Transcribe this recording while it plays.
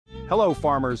Hello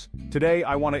farmers, today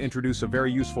I want to introduce a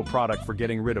very useful product for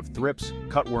getting rid of thrips,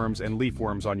 cutworms and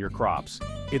leafworms on your crops.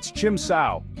 It's CHIM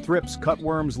SÂU. Thrips,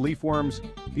 cutworms, leafworms,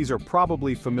 these are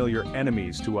probably familiar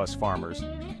enemies to us farmers.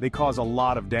 They cause a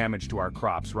lot of damage to our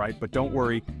crops, right? But don't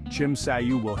worry, CHIM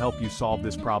SÂU will help you solve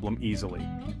this problem easily.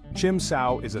 CHIM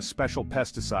SÂU is a special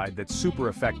pesticide that's super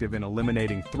effective in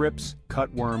eliminating thrips,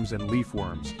 cutworms and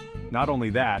leafworms. Not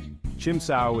only that, CHIM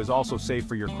SÂU is also safe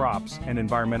for your crops and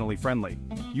environmentally friendly.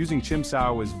 Using CHIM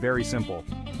SΑU is very simple.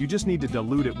 You just need to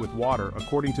dilute it with water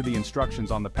according to the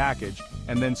instructions on the package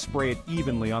and then spray it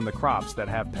evenly on the crops that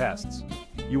have pests.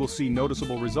 You will see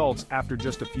noticeable results after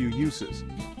just a few uses.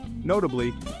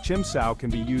 Notably, CHIM SAU can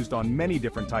be used on many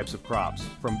different types of crops,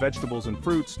 from vegetables and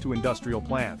fruits to industrial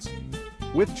plants.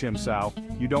 With CHIM SAU,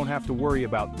 you don't have to worry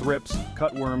about thrips,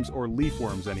 cutworms or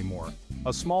leafworms anymore.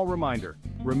 A small reminder,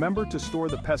 remember to store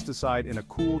the pesticide in a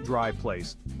cool, dry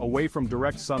place, away from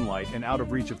direct sunlight and out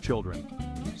of reach of children.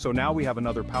 So now we have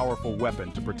another powerful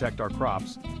weapon to protect our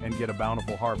crops and get a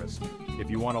bountiful harvest. If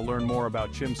you want to learn more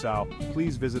about CHIM SAU,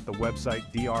 please visit the website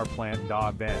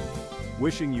drplant.vn.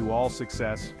 Wishing you all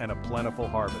success and a plentiful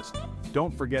harvest.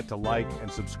 Don't forget to like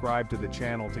and subscribe to the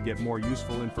channel to get more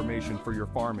useful information for your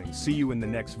farming. See you in the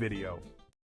next video.